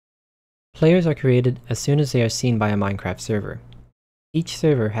Players are created as soon as they are seen by a Minecraft server. Each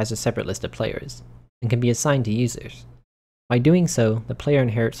server has a separate list of players, and can be assigned to users. By doing so, the player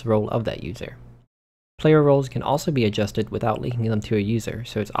inherits the role of that user. Player roles can also be adjusted without linking them to a user,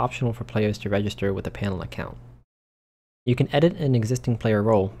 so it's optional for players to register with a panel account. You can edit an existing player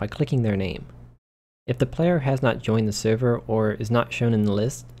role by clicking their name. If the player has not joined the server or is not shown in the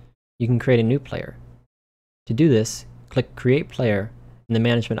list, you can create a new player. To do this, click Create Player in the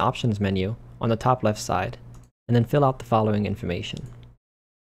Management Options menu on the top left side, and then fill out the following information.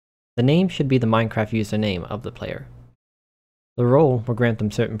 The name should be the Minecraft username of the player. The role will grant them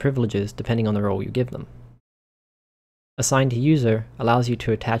certain privileges depending on the role you give them. Assign to User allows you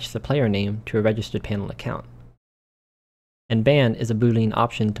to attach the player name to a registered panel account. And Ban is a Boolean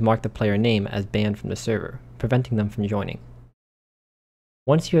option to mark the player name as banned from the server, preventing them from joining.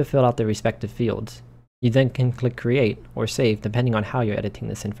 Once you have filled out the respective fields, you then can click Create or Save depending on how you're editing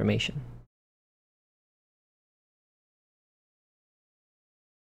this information.